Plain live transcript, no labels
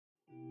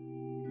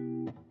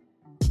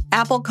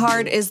Apple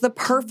Card is the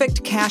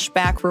perfect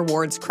cashback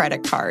rewards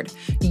credit card.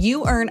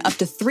 You earn up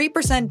to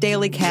 3%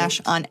 daily cash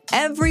on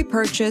every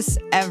purchase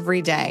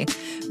every day.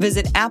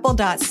 Visit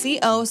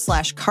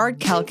apple.co/card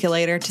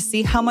calculator to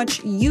see how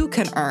much you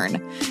can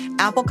earn.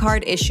 Apple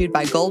Card issued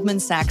by Goldman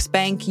Sachs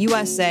Bank,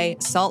 USA,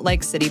 Salt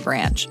Lake City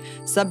branch.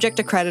 Subject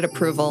to credit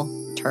approval.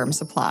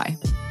 Terms apply.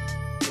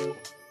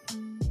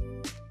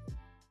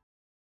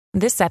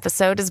 This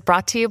episode is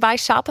brought to you by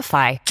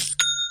Shopify.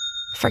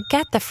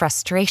 Forget the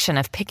frustration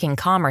of picking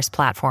commerce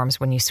platforms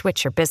when you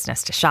switch your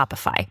business to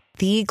Shopify,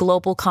 the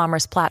global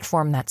commerce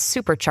platform that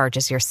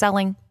supercharges your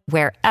selling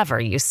wherever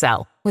you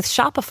sell. With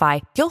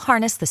Shopify, you'll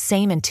harness the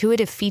same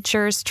intuitive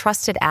features,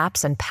 trusted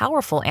apps, and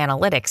powerful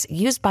analytics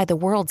used by the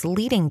world's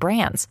leading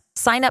brands.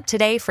 Sign up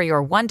today for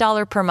your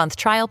 $1 per month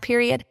trial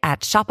period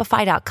at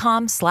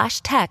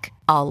shopify.com/tech,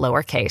 all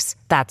lowercase.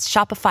 That's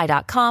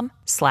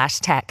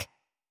shopify.com/tech.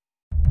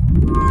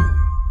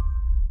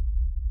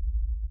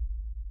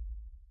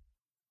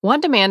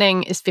 Wanda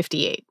Manning is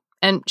 58,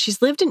 and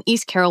she's lived in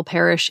East Carroll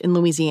Parish in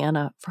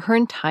Louisiana for her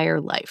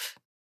entire life.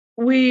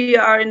 We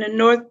are in the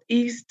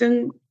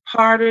northeastern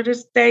part of the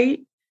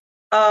state.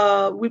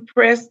 We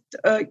pressed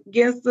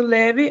against the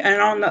levee,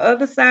 and on the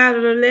other side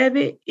of the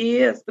levee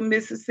is the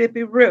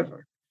Mississippi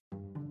River.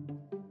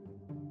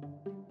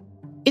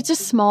 It's a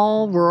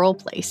small rural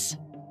place,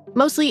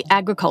 mostly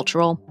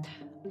agricultural,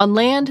 on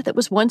land that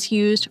was once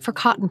used for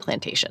cotton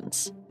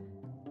plantations.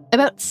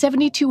 About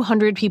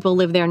 7,200 people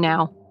live there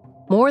now,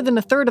 more than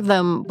a third of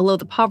them below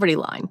the poverty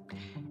line.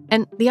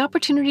 And the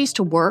opportunities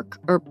to work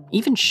or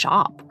even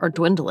shop are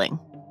dwindling.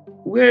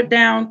 We're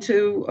down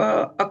to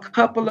a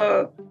couple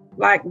of,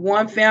 like,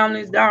 one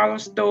Family's Dollar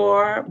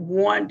Store,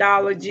 one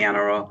Dollar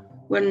General.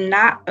 We're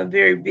not a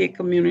very big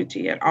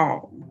community at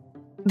all.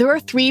 There are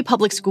 3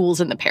 public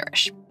schools in the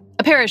parish.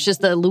 A parish is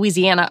the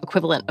Louisiana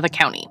equivalent of a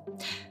county.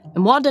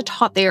 And Wanda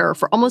taught there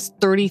for almost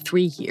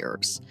 33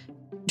 years.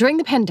 During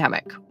the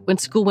pandemic, when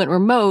school went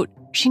remote,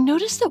 she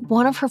noticed that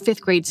one of her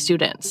 5th grade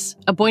students,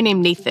 a boy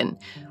named Nathan,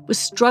 was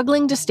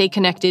struggling to stay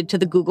connected to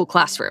the Google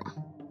Classroom.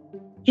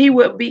 He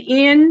would be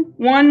in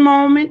one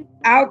moment,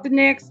 out the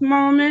next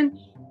moment,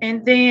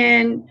 and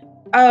then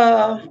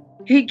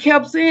he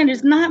kept saying,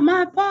 "It's not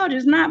my fault,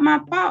 it's not my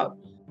fault."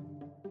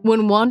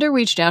 When Wanda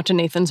reached out to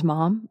Nathan's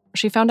mom,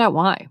 she found out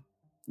why.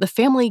 The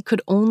family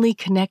could only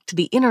connect to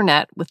the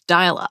internet with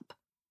dial-up.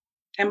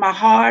 And my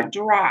heart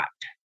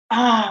dropped.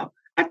 I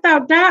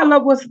thought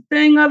dial-up was a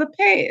thing of the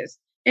past.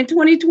 In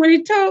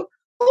 2022,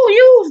 who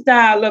used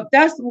dial-up?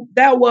 That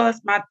was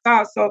my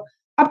thought. So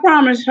I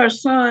promised her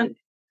son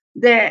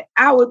that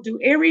I would do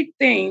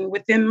everything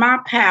within my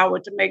power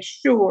to make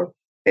sure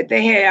that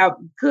they have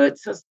good,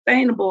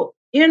 sustainable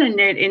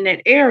internet in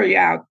that area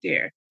out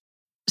there.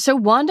 So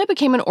Wanda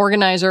became an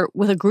organizer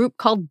with a group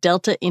called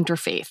Delta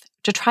Interfaith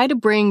to try to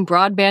bring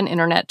broadband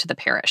internet to the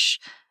parish,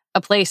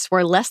 a place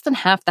where less than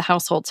half the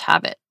households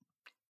have it.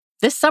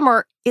 This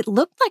summer, it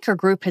looked like her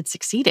group had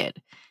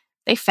succeeded.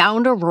 They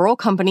found a rural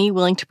company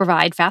willing to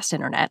provide fast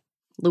internet.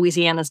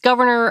 Louisiana's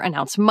governor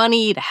announced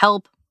money to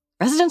help.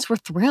 Residents were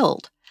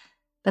thrilled.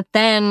 But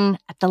then,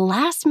 at the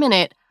last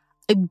minute,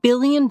 a $1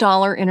 billion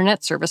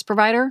internet service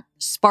provider,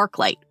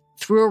 Sparklight,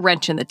 threw a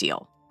wrench in the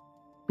deal.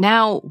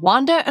 Now,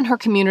 Wanda and her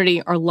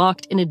community are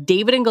locked in a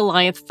David and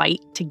Goliath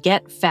fight to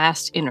get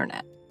fast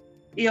internet.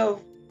 If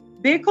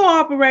big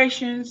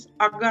corporations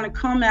are going to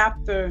come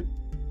after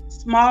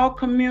small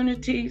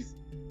communities,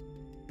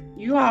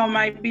 you all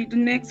might be the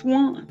next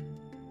one.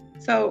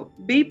 So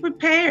be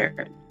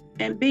prepared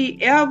and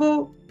be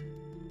ever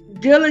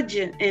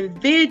diligent and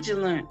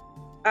vigilant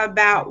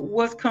about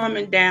what's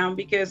coming down,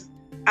 because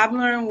I've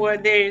learned where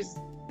there's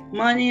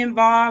money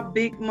involved,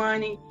 big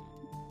money,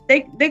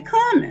 they're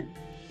coming.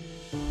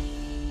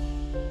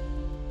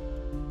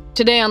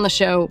 Today on the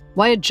show,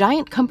 why a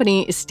giant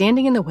company is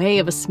standing in the way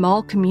of a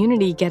small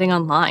community getting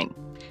online,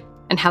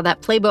 and how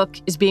that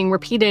playbook is being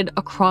repeated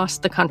across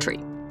the country.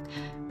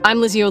 I'm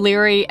Lizzie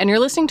O'Leary, and you're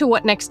listening to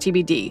What Next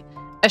TBD,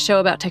 a show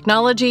about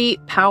technology,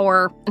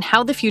 power, and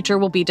how the future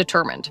will be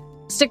determined.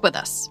 Stick with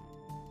us.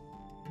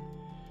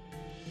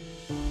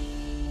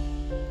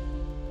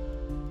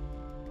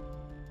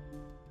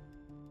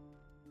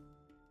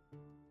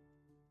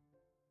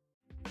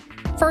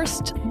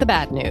 First, the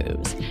bad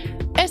news.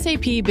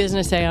 SAP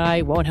Business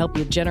AI won't help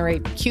you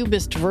generate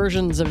cubist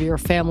versions of your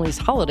family's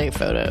holiday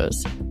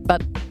photos,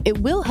 but it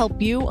will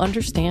help you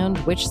understand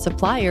which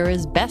supplier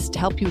is best to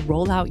help you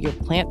roll out your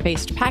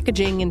plant-based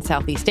packaging in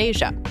Southeast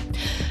Asia.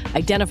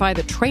 Identify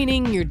the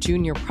training your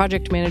junior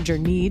project manager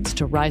needs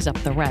to rise up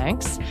the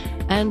ranks,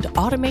 and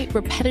automate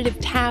repetitive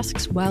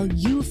tasks while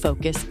you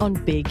focus on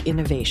big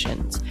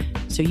innovations,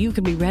 so you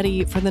can be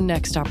ready for the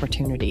next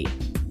opportunity.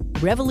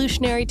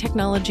 Revolutionary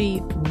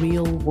technology,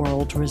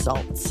 real-world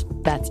results.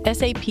 That's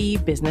SAP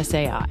Business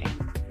AI.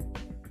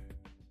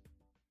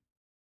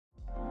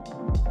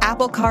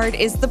 Apple Card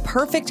is the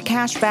perfect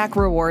cashback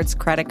rewards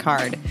credit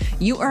card.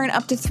 You earn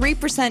up to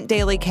 3%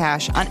 daily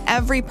cash on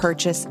every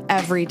purchase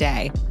every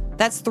day.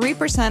 That's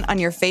 3% on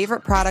your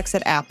favorite products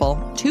at Apple,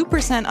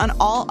 2% on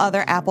all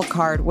other Apple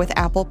Card with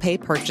Apple Pay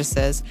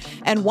purchases,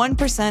 and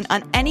 1%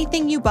 on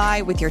anything you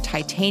buy with your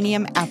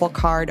titanium Apple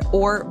Card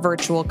or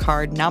virtual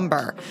card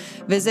number.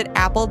 Visit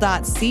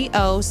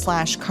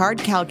apple.co/card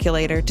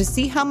calculator to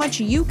see how much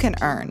you can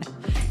earn.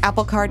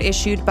 Apple Card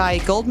issued by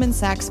Goldman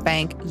Sachs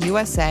Bank,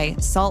 USA,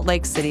 Salt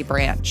Lake City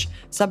branch.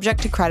 Subject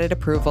to credit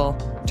approval.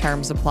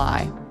 Terms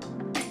apply.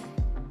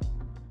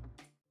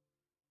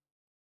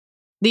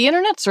 The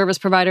internet service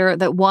provider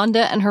that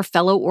Wanda and her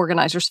fellow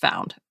organizers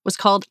found was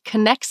called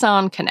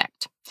Conexon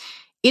Connect.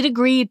 It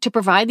agreed to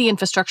provide the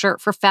infrastructure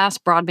for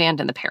fast broadband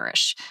in the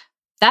parish.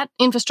 That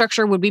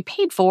infrastructure would be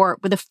paid for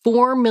with a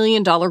 $4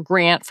 million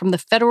grant from the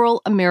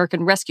Federal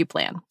American Rescue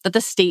Plan that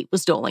the state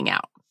was doling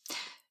out.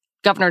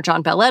 Governor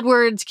John Bel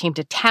Edwards came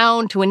to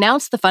town to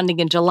announce the funding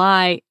in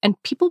July, and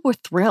people were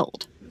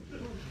thrilled.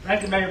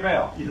 Thank you, Mayor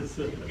Bell. Yes,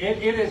 sir.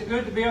 It is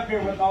good to be up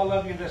here with all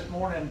of you this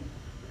morning.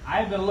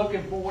 I've been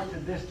looking forward to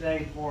this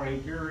day for a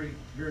very,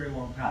 very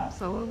long time.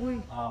 So have we.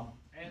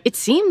 It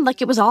seemed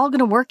like it was all going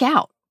to work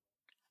out.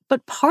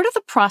 But part of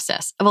the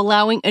process of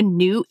allowing a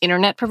new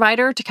internet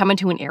provider to come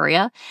into an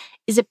area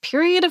is a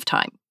period of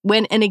time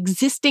when an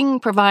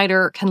existing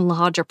provider can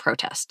lodge a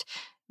protest,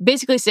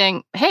 basically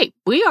saying, hey,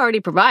 we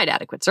already provide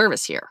adequate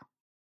service here.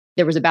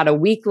 There was about a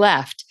week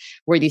left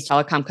where these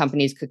telecom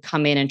companies could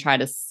come in and try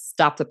to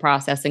stop the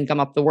process and gum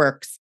up the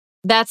works.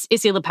 That's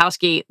Issy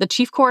Lepowski, the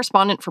chief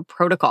correspondent for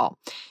Protocol.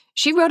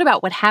 She wrote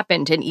about what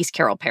happened in East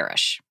Carroll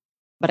Parish.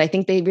 But I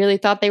think they really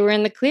thought they were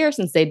in the clear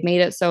since they'd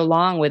made it so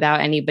long without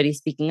anybody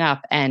speaking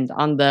up. And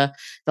on the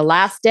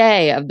last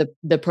day of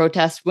the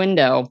protest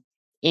window,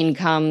 in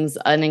comes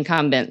an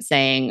incumbent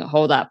saying,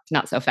 hold up,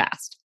 not so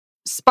fast.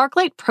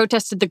 Sparklight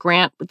protested the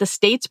grant with the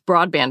state's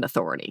broadband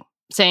authority,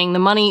 saying the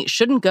money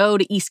shouldn't go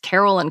to East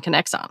Carroll and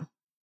Conexon.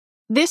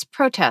 This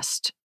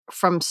protest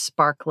from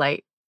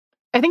Sparklight,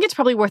 I think it's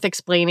probably worth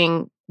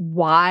explaining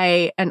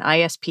why an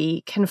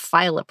ISP can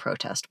file a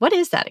protest. What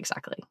is that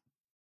exactly?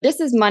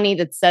 This is money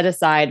that's set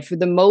aside for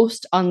the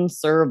most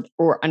unserved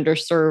or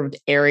underserved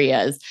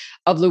areas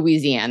of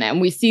Louisiana.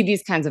 And we see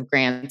these kinds of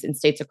grants in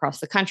states across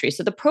the country.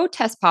 So the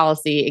protest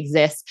policy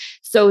exists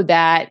so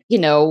that,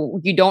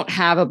 you don't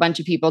have a bunch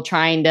of people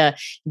trying to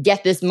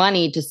get this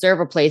money to serve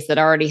a place that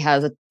already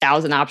has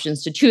 1,000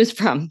 options to choose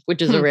from,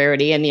 which is a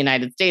rarity in the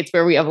United States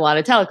where we have a lot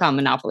of telecom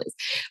monopolies.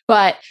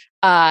 But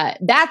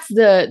that's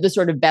the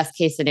sort of best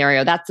case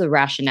scenario. That's the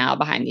rationale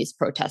behind these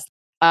protests.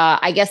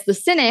 I guess the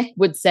cynic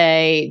would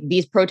say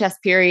these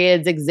protest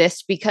periods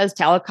exist because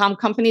telecom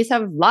companies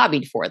have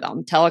lobbied for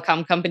them.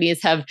 Telecom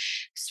companies have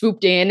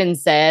swooped in and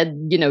said,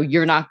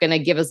 you're not going to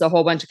give us a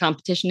whole bunch of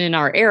competition in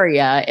our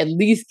area. At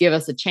least give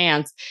us a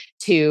chance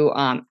to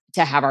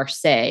have our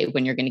say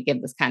when you're going to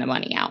give this kind of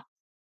money out.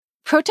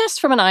 Protests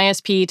from an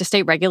ISP to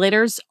state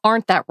regulators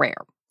aren't that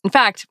rare. In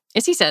fact,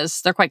 Issy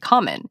says they're quite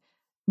common.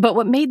 But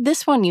what made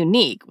this one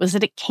unique was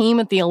that it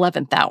came at the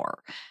 11th hour.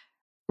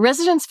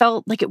 Residents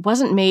felt like it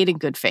wasn't made in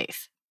good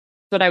faith.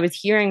 What I was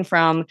hearing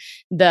from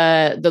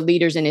the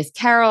leaders in East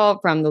Carroll,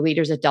 from the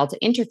leaders at Delta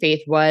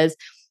Interfaith was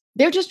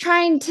they're just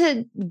trying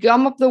to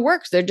gum up the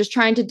works. They're just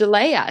trying to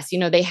delay us.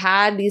 They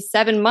had these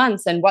 7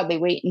 months and they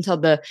wait until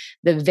the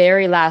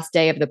very last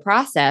day of the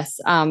process.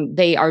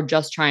 They are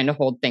just trying to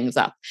hold things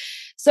up.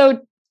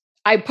 So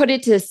I put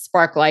it to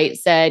Sparklight,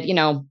 said,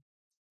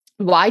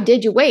 why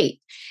did you wait?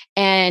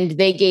 And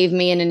they gave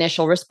me an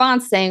initial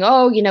response saying,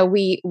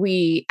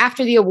 we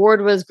after the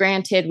award was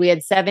granted, we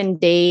had 7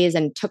 days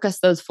and it took us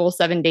those full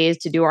 7 days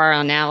to do our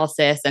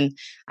analysis. And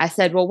I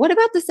said, well, what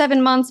about the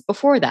 7 months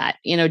before that?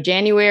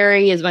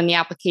 January is when the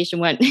application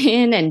went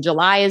in and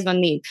July is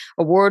when the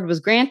award was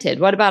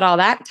granted. What about all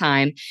that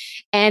time?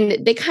 And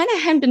they kind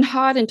of hemmed and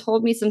hawed and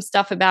told me some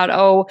stuff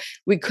about,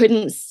 we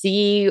couldn't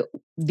see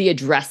the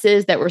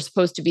addresses that were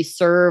supposed to be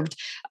served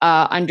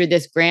under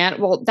this grant.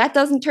 Well, that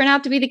doesn't turn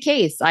out to be the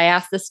case. I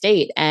asked the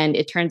state, and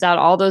it turns out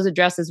all those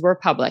addresses were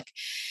public.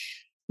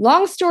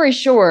 Long story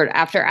short,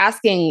 after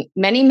asking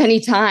many, many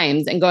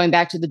times and going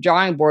back to the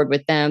drawing board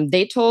with them,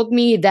 they told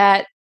me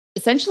that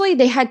essentially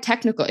they had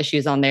technical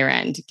issues on their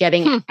end,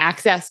 getting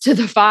access to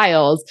the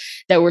files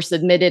that were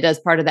submitted as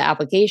part of the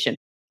application.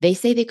 They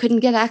say they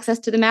couldn't get access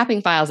to the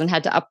mapping files and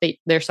had to update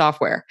their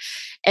software.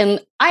 And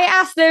I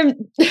asked them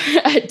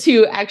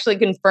to actually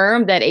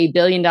confirm that a $1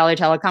 billion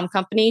telecom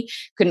company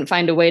couldn't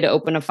find a way to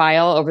open a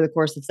file over the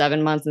course of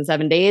 7 months and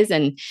 7 days.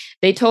 And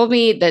they told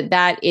me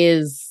that's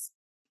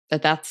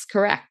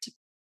correct.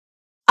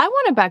 I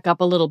want to back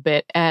up a little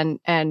bit and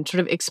sort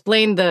of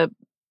explain the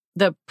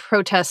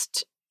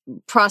protest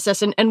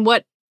process and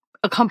what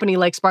a company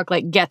like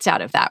Sparklight gets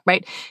out of that,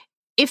 right?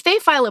 If they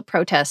file a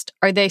protest,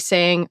 are they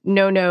saying,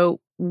 no,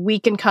 we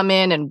can come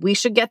in and we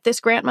should get this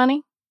grant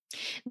money?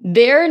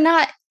 They're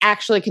not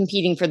actually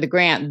competing for the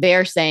grant.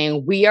 They're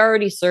saying we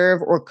already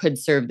serve or could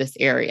serve this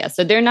area.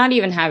 So they're not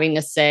even having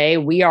to say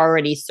we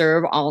already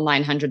serve all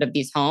 900 of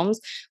these homes.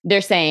 They're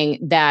saying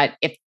that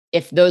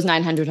if those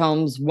 900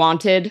 homes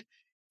wanted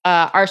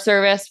our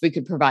service, we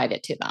could provide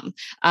it to them.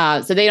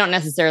 So they don't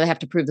necessarily have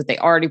to prove that they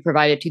already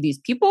provide it to these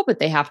people, but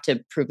they have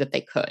to prove that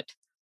they could.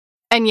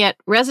 And yet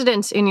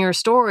residents in your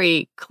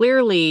story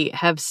clearly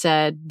have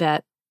said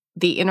that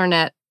the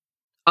internet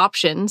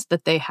options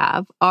that they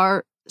have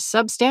are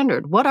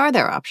substandard. What are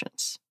their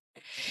options?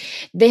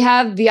 They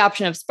have the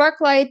option of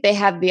Sparklight. They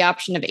have the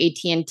option of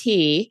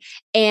AT&T.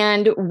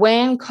 And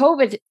when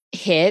COVID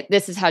hit,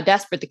 this is how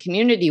desperate the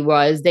community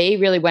was. They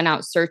really went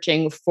out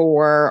searching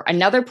for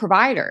another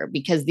provider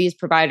because these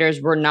providers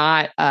were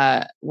not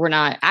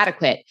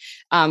adequate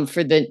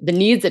for the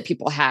needs that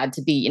people had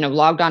to be,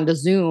 logged onto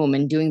Zoom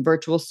and doing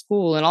virtual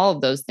school and all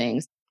of those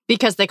things.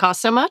 Because they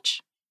cost so much?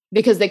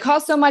 Because they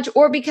cost so much,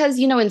 or because,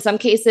 in some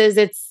cases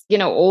it's,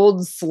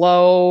 old,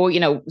 slow,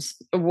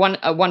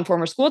 one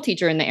former school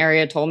teacher in the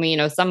area told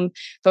me, some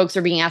folks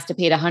are being asked to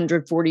pay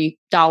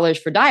 $140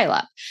 for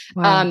dial-up.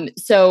 Wow.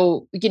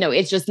 So,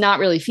 it's just not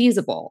really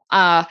feasible.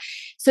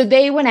 So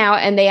they went out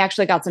and they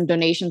actually got some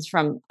donations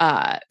from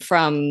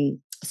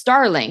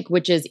Starlink,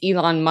 which is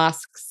Elon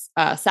Musk's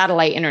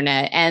satellite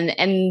internet.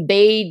 And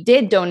they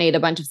did donate a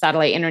bunch of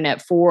satellite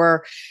internet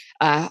for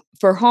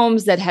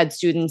homes that had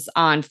students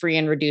on free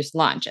and reduced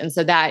lunch. And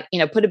so that,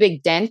 put a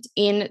big dent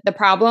in the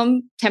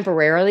problem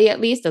temporarily, at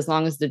least, as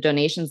long as the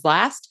donations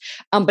last.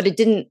 But it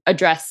didn't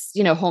address,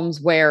 homes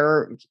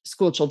where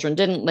school children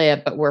didn't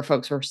live, but where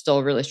folks were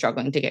still really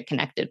struggling to get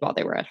connected while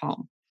they were at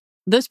home.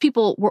 Those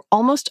people were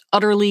almost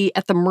utterly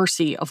at the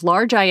mercy of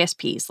large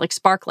ISPs like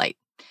Sparklight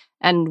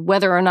and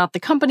whether or not the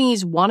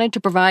companies wanted to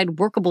provide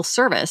workable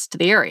service to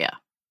the area.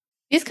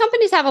 These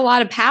companies have a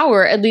lot of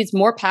power, at least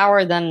more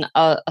power than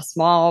a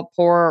small,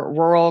 poor,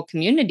 rural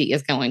community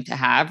is going to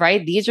have,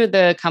 right? These are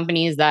the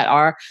companies that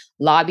are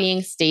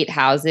lobbying state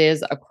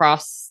houses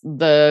across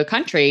the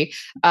country,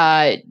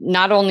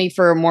 not only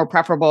for more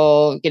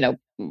preferable,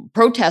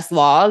 protest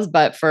laws,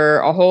 but for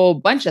a whole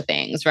bunch of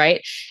things,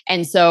 right?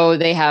 And so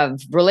they have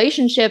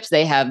relationships,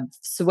 they have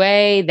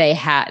sway, they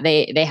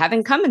have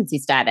incumbency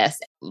status.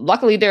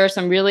 Luckily, there are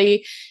some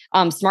really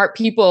smart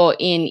people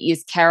in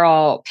East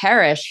Carroll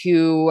Parish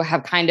who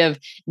have kind of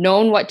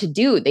known what to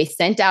do. They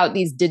sent out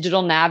these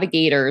digital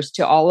navigators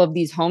to all of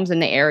these homes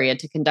in the area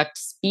to conduct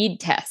speed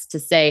tests to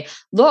say,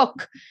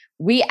 look,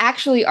 we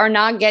actually are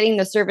not getting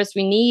the service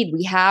we need.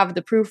 We have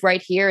the proof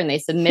right here, and they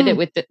submit it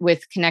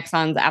with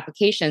Connexon's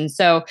application.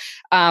 So,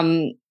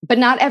 but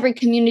not every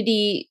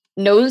community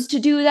knows to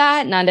do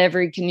that. Not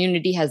every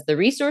community has the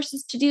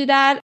resources to do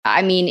that.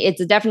 I mean,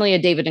 it's definitely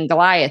a David and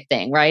Goliath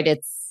thing, right?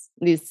 It's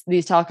these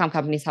telecom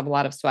companies have a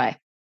lot of sway.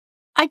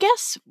 I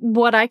guess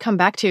what I come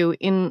back to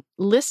in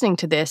listening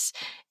to this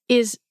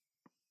is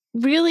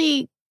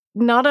really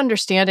not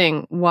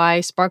understanding why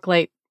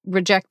Sparklight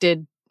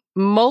rejected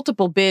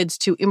multiple bids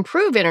to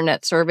improve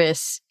internet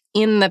service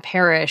in the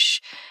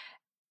parish.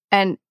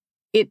 And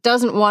it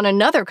doesn't want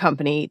another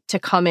company to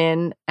come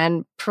in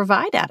and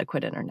provide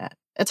adequate internet.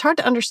 It's hard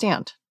to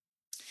understand.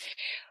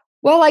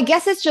 Well, I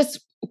guess it's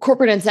just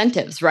corporate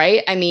incentives,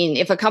 right? I mean,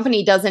 if a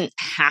company doesn't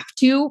have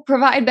to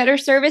provide better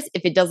service,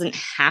 if it doesn't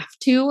have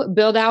to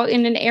build out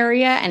in an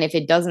area, and if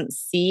it doesn't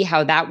see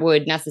how that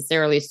would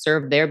necessarily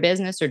serve their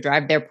business or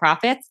drive their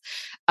profits,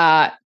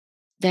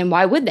 then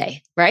why would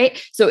they,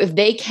 right? So if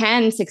they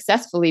can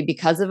successfully,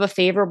 because of a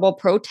favorable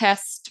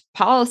protest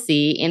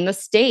policy in the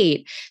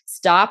state,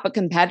 stop a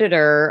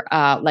competitor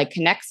like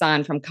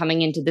Connexon from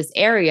coming into this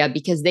area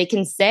because they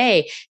can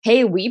say,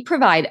 hey, we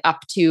provide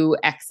up to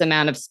X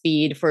amount of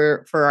speed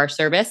for our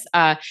service,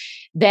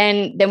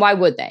 then why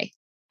would they?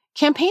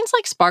 Campaigns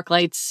like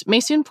Sparklight's may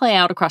soon play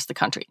out across the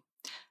country.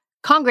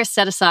 Congress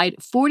set aside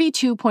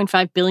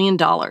 $42.5 billion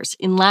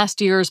in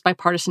last year's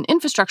bipartisan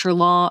infrastructure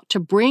law to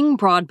bring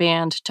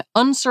broadband to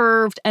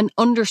unserved and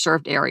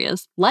underserved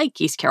areas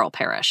like East Carroll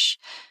Parish,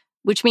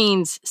 which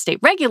means state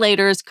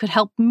regulators could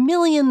help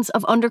millions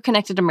of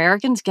underconnected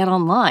Americans get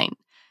online,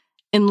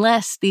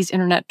 unless these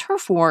internet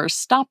turf wars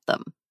stop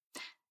them.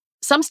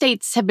 Some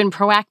states have been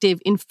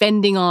proactive in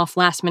fending off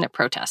last-minute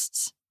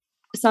protests.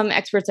 Some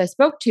experts I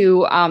spoke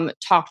to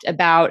talked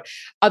about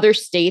other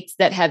states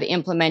that have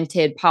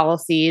implemented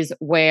policies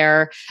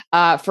where,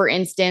 for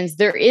instance,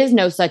 there is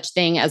no such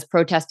thing as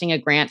protesting a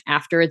grant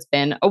after it's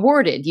been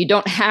awarded. You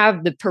don't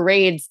have the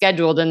parade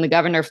scheduled and the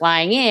governor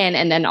flying in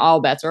and then all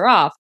bets are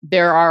off.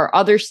 There are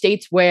other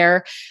states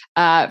where,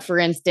 for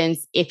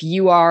instance, if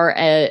you are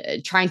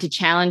trying to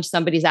challenge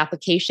somebody's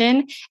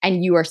application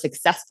and you are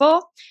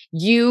successful,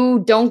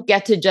 you don't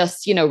get to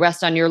just,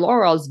 rest on your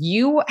laurels.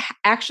 You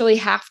actually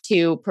have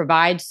to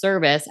provide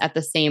service at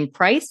the same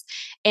price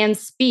and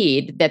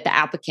speed that the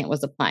applicant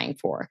was applying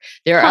for.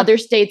 There are other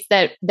states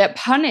that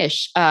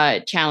punish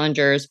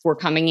challengers for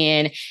coming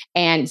in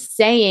and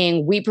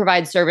saying we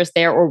provide service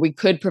there or we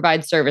could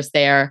provide service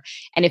there.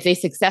 And if they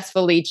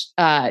successfully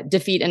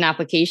defeat an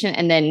application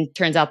and then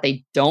turns out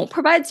they don't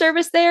provide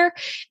service there,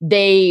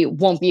 they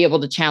won't be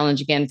able to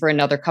challenge again for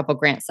another couple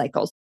grant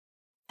cycles.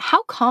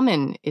 How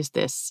common is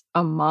this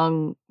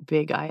among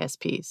big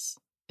ISPs?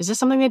 Is this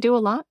something they do a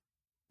lot?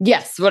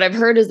 Yes, what I've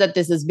heard is that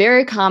this is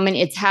very common.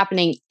 It's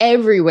happening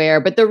everywhere.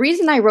 But the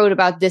reason I wrote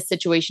about this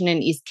situation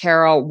in East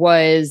Carroll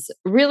was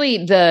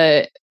really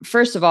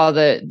first of all,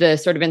 the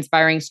sort of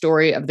inspiring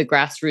story of the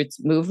grassroots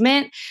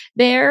movement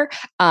there.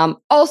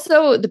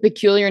 Also, the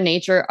peculiar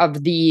nature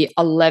of the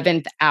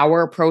 11th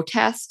hour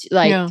protest.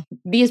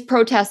 These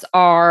protests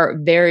are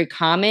very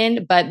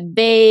common, but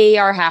they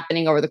are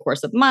happening over the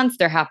course of months.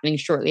 They're happening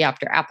shortly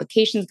after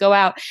applications go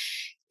out.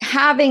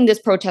 Having this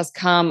protest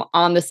come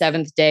on the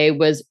 7th day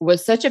was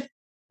such a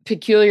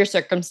peculiar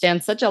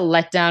circumstance, such a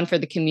letdown for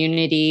the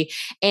community,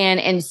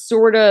 and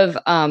sort of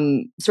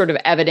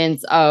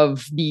evidence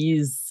of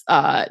these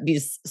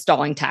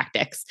stalling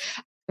tactics.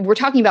 We're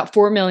talking about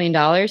 $4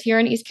 million here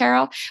in East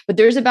Carroll, but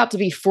there's about to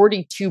be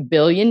 $42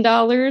 billion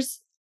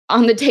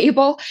on the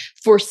table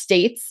for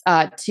states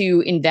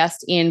to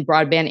invest in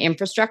broadband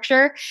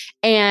infrastructure.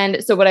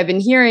 And so what I've been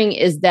hearing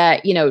is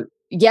that,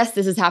 yes,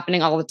 this is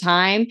happening all the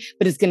time,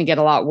 but it's going to get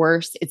a lot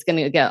worse. It's going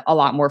to get a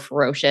lot more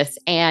ferocious.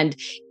 And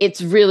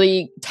it's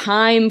really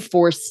time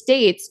for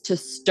states to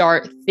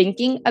start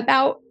thinking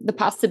about the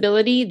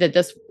possibility that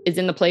this is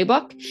in the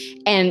playbook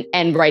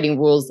and writing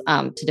rules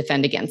to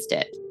defend against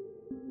it.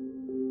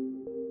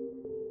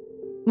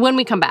 When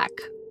we come back,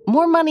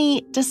 more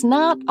money does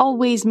not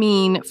always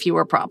mean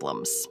fewer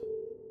problems.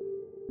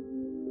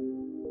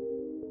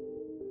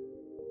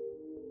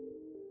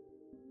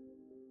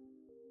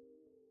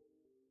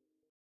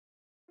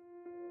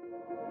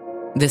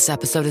 This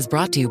episode is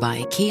brought to you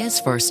by Kia's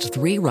first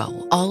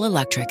 3-row,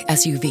 all-electric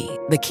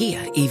SUV, the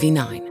Kia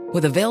EV9,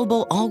 with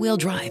available all-wheel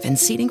drive and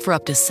seating for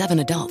up to 7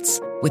 adults,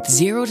 with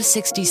 0 to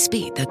 60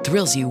 speed that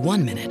thrills you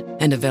 1 minute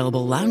and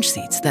available lounge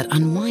seats that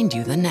unwind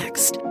you the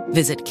next.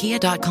 Visit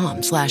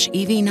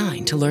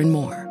kia.com/EV9 to learn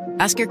more.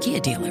 Ask your Kia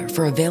dealer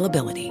for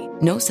availability.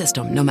 No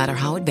system, no matter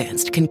how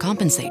advanced, can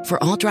compensate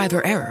for all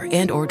driver error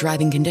and or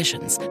driving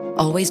conditions.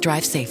 Always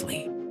drive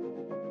safely.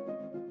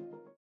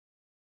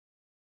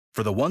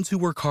 For the ones who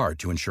work hard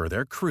to ensure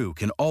their crew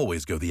can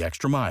always go the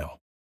extra mile,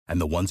 and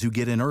the ones who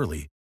get in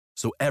early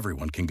so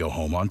everyone can go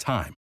home on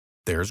time,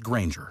 there's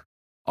Grainger,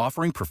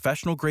 offering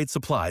professional-grade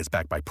supplies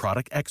backed by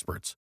product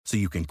experts so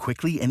you can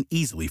quickly and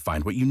easily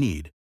find what you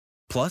need.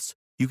 Plus,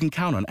 you can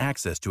count on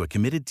access to a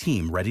committed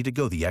team ready to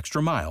go the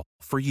extra mile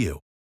for you.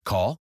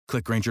 Call,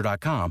 click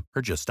Grainger.com,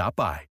 or just stop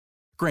by.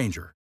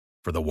 Grainger,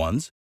 for the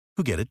ones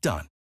who get it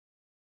done.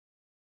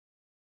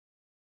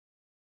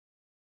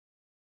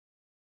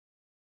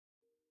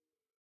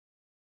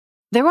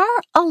 There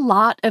are a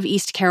lot of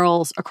East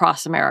Carrolls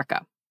across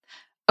America.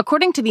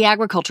 According to the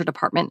Agriculture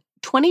Department,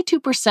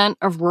 22%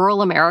 of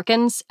rural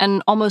Americans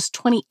and almost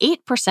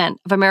 28%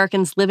 of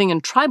Americans living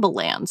in tribal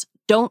lands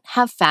don't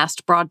have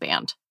fast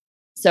broadband.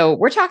 So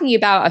we're talking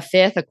about a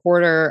fifth, a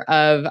quarter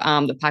of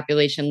the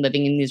population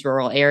living in these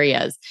rural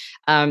areas.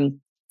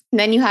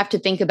 Then you have to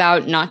think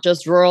about not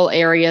just rural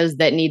areas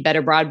that need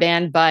better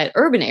broadband, but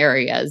urban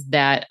areas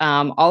that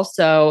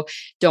also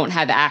don't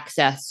have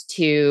access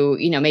to,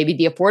 maybe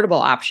the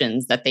affordable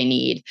options that they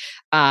need,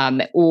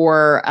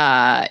 or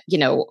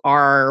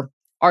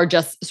are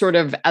just sort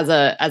of as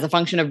a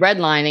function of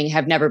redlining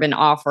have never been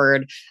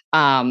offered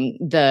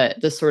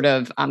the sort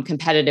of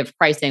competitive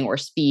pricing or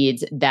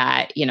speeds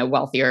that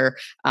wealthier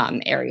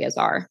areas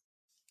are.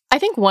 I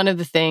think one of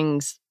the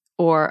things,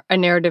 or a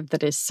narrative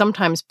that is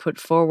sometimes put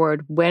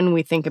forward when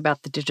we think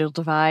about the digital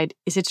divide,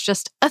 is it's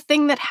just a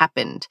thing that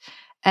happened.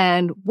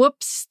 And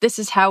whoops, this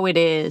is how it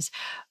is.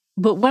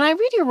 But when I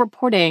read your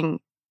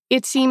reporting,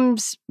 it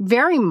seems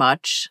very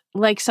much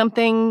like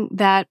something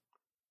that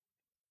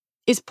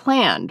is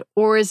planned,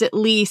 or is at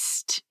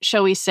least,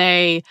 shall we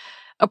say,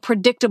 a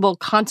predictable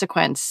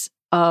consequence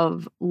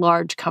of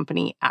large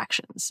company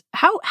actions.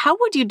 How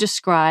would you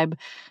describe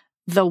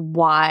the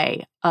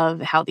why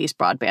of how these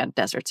broadband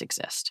deserts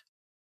exist?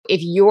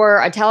 If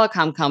you're a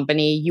telecom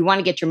company, you want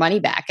to get your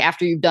money back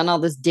after you've done all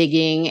this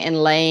digging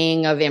and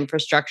laying of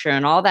infrastructure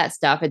and all that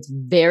stuff. It's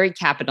very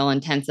capital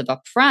intensive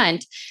up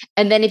front.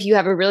 And then if you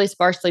have a really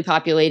sparsely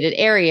populated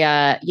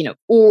area,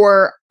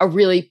 or a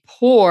really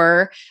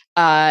poor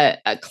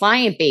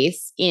client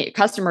base,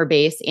 customer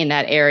base in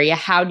that area,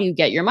 how do you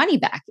get your money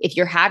back? If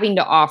you're having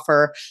to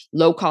offer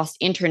low cost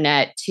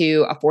internet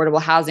to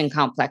affordable housing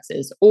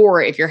complexes,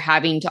 or if you're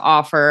having to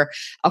offer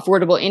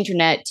affordable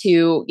internet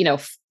to,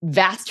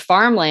 vast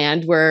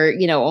farmland where,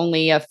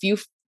 only a few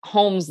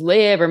homes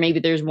live, or maybe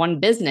there's one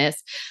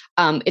business,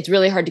 it's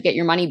really hard to get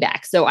your money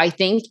back. So I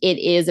think it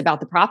is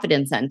about the profit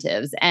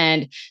incentives.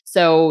 And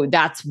so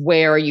that's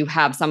where you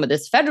have some of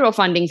this federal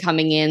funding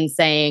coming in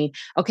saying,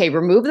 okay,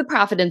 remove the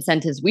profit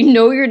incentives. We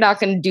know you're not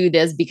going to do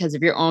this because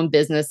of your own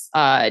business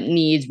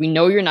needs. We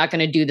know you're not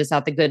going to do this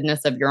out the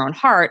goodness of your own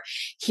heart.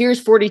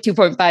 Here's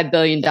 $42.5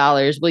 billion.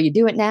 Will you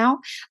do it now?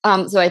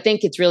 So I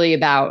think it's really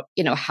about,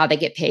 how they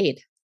get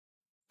paid.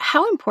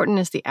 How important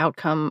is the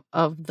outcome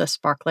of the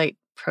Sparklight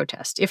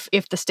protest?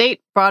 If the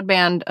state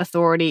broadband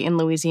authority in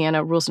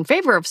Louisiana rules in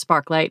favor of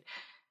Sparklight,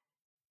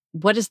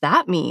 what does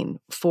that mean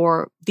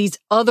for these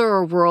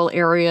other rural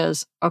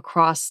areas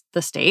across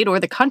the state or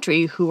the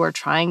country who are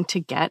trying to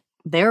get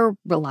their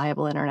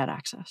reliable internet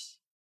access?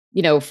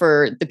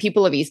 for the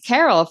people of East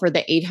Carroll, for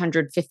the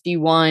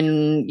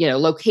 851,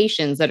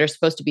 locations that are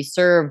supposed to be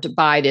served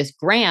by this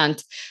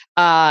grant,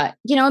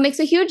 it makes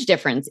a huge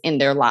difference in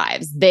their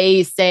lives.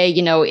 They say,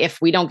 if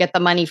we don't get the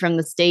money from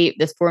the state,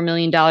 this $4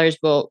 million,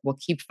 we'll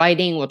keep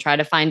fighting. We'll try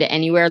to find it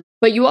anywhere.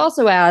 But you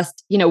also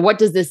asked, what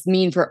does this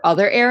mean for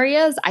other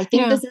areas? I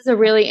think this is a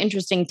really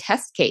interesting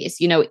test case.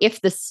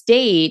 If the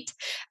state,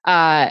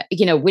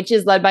 which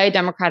is led by a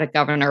Democratic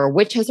governor,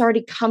 which has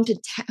already come to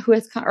who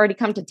has already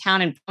come to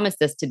town and promised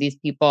this to these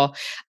people,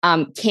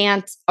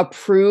 can't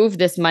approve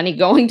this money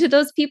going to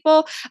those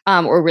people,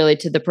 or really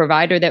to the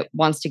provider that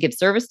wants to give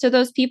service to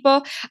those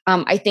people,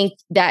 I think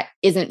that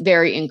isn't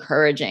very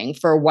encouraging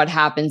for what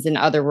happens in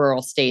other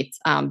rural states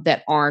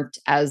that aren't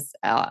as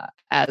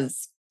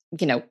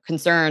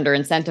concerned or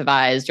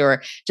incentivized,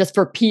 or just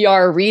for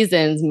PR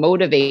reasons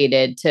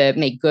motivated to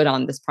make good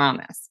on this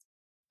promise.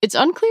 It's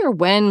unclear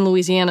when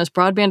Louisiana's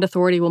Broadband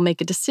Authority will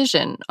make a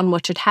decision on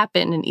what should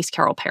happen in East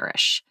Carroll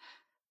Parish.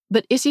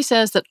 But Issy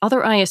says that other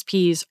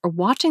ISPs are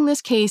watching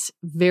this case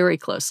very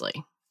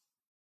closely.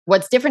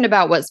 What's different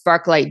about what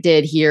Sparklight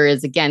did here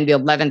is, again, the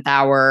 11th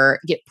hour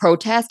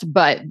protest,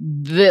 but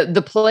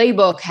the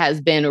playbook has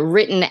been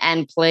written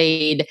and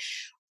played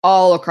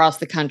all across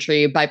the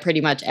country by pretty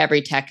much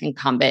every tech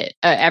incumbent,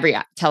 every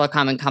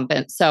telecom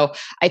incumbent. So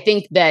I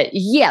think that,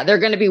 they're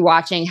going to be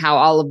watching how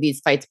all of these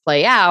fights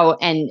play out.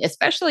 And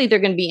especially they're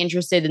going to be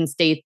interested in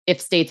if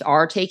states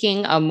are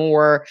taking a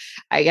more,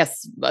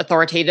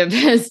 authoritative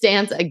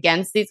stance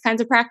against these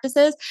kinds of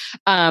practices.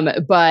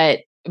 But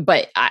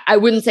I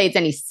wouldn't say it's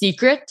any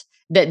secret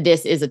that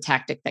this is a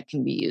tactic that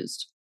can be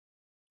used.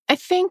 I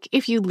think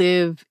if you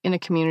live in a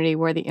community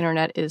where the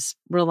internet is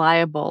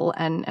reliable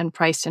and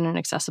priced in an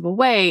accessible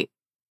way,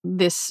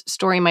 this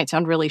story might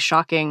sound really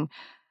shocking.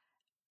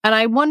 And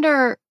I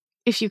wonder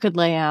if you could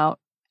lay out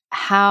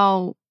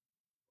how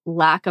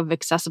lack of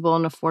accessible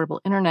and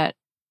affordable internet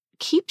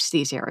keeps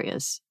these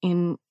areas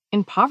in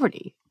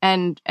poverty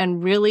and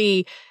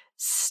really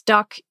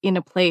stuck in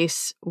a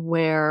place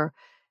where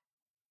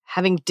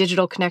having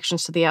digital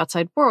connections to the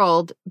outside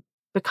world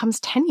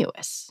becomes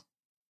tenuous.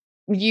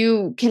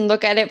 You can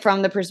look at it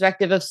from the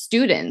perspective of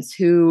students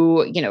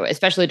who,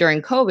 especially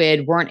during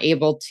COVID, weren't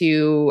able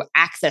to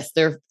access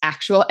their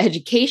actual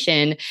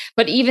education.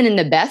 But even in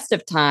the best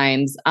of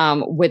times,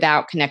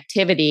 without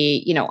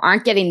connectivity,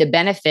 aren't getting the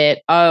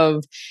benefit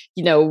of,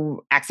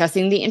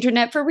 accessing the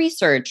internet for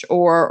research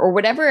or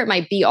whatever it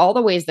might be. All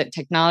the ways that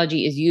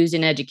technology is used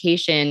in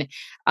education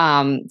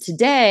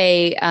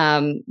today,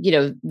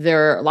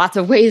 there are lots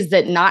of ways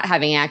that not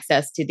having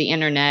access to the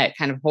internet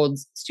kind of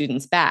holds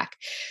students back.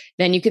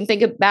 Then you can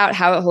think about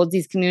how it holds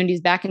these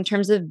communities back in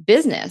terms of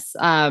business.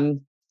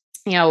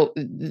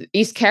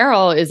 East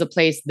Carroll is a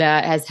place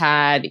that has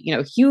had,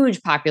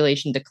 huge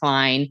population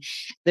decline.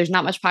 There's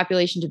not much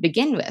population to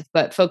begin with,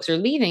 but folks are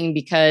leaving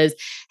because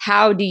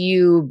how do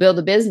you build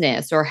a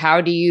business, or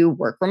how do you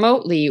work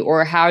remotely,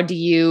 or how do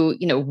you,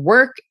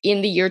 work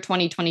in the year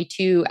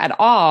 2022 at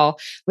all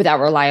without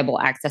reliable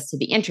access to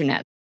the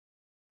internet?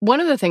 One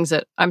of the things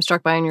that I'm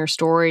struck by in your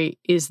story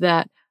is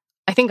that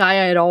I think I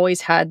had always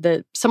had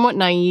the somewhat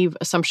naive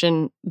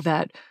assumption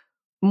that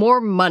more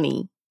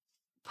money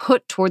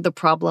put toward the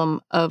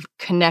problem of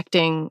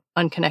connecting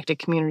unconnected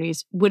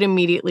communities would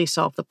immediately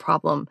solve the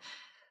problem.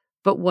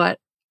 But what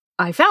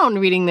I found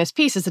reading this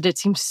piece is that it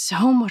seems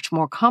so much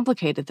more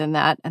complicated than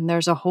that. And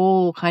there's a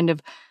whole kind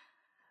of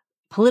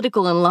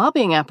political and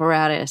lobbying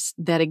apparatus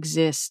that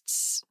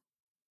exists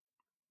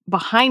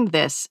behind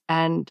this.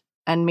 And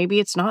maybe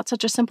it's not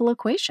such a simple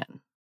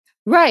equation.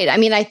 Right. I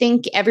mean, I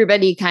think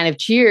everybody kind of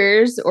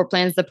cheers or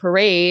plans the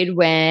parade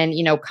when,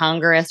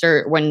 Congress,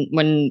 or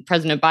when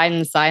President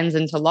Biden signs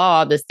into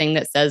law this thing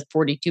that says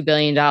 $42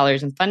 billion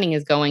in funding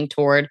is going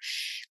toward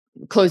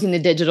closing the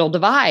digital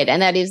divide.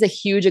 And that is a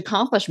huge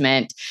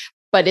accomplishment,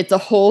 but it's a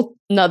whole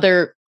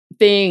nother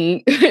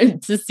thing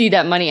to see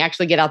that money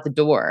actually get out the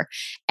door,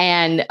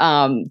 and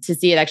to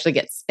see it actually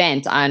get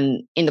spent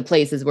in the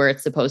places where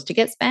it's supposed to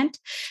get spent.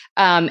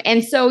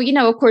 And so,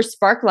 of course,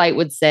 Sparklight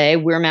would say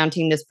we're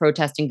mounting this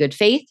protest in good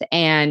faith,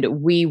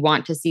 and we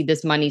want to see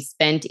this money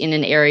spent in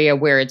an area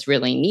where it's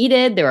really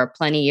needed. There are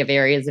plenty of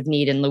areas of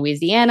need in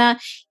Louisiana.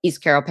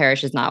 East Carroll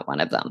Parish is not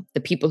one of them.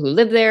 The people who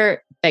live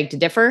there beg to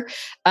differ.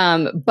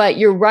 But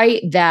you're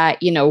right that,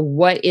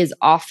 what is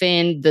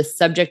often the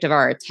subject of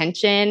our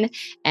attention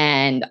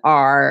and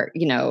our,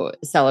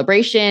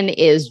 celebration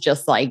is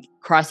just like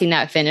crossing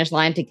that finish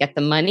line to get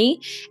the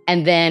money.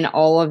 And then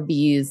all of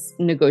these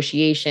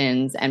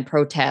negotiations and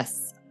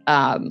protests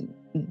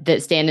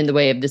that stand in the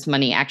way of this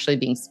money actually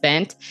being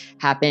spent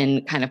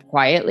happen kind of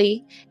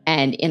quietly.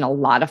 And in a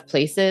lot of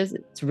places,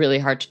 it's really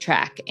hard to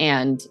track.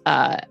 And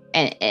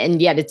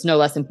yet it's no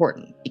less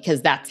important,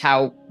 because that's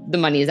how the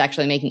money is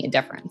actually making a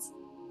difference.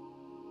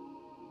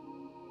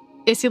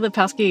 Issy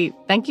Lepowski,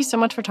 thank you so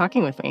much for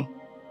talking with me.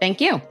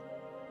 Thank you.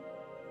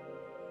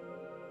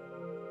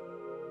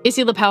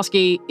 Issy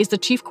Lepowski is the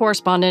chief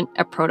correspondent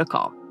at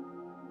Protocol.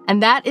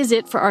 And that is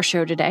it for our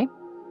show today.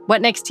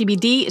 What Next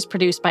TBD is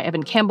produced by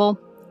Evan Campbell.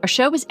 Our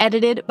show is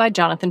edited by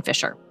Jonathan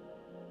Fisher.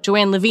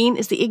 Joanne Levine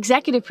is the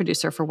executive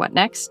producer for What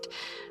Next.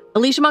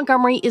 Alicia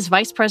Montgomery is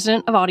vice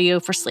president of audio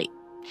for Slate.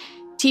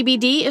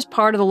 TBD is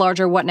part of the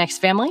larger What Next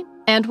family,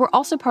 and we're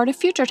also part of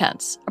Future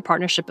Tense, a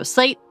partnership of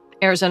Slate,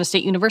 Arizona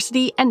State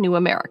University, and New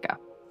America.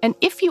 And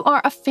if you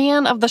are a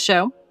fan of the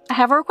show, I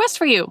have a request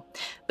for you.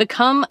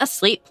 Become a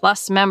Slate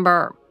Plus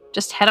member.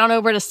 Just head on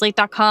over to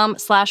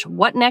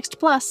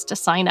slate.com/whatnextplus to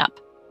sign up.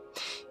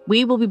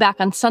 We will be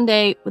back on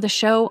Sunday with a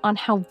show on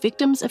how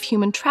victims of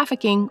human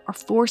trafficking are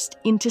forced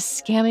into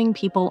scamming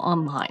people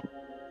online.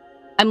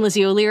 I'm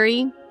Lizzie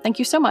O'Leary. Thank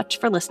you so much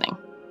for listening.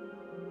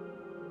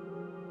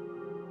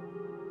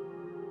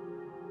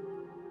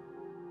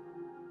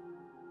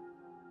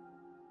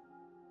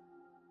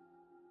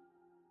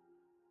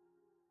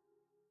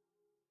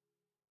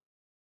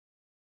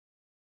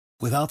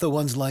 Without the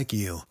ones like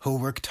you, who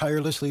work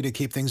tirelessly to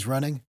keep things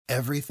running,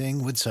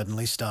 everything would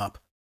suddenly stop.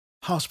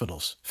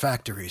 Hospitals,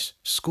 factories,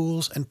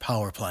 schools, and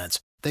power plants,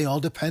 they all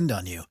depend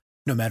on you.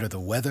 No matter the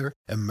weather,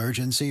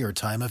 emergency, or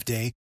time of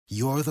day,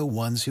 you're the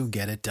ones who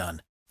get it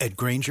done. At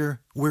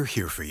Grainger, we're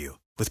here for you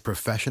with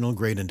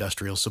professional-grade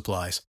industrial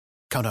supplies.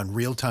 Count on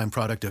real-time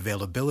product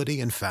availability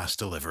and fast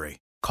delivery.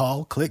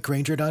 Call, click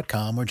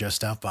Grainger.com, or just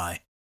stop by.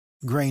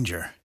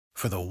 Grainger,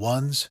 for the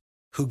ones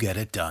who get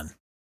it done.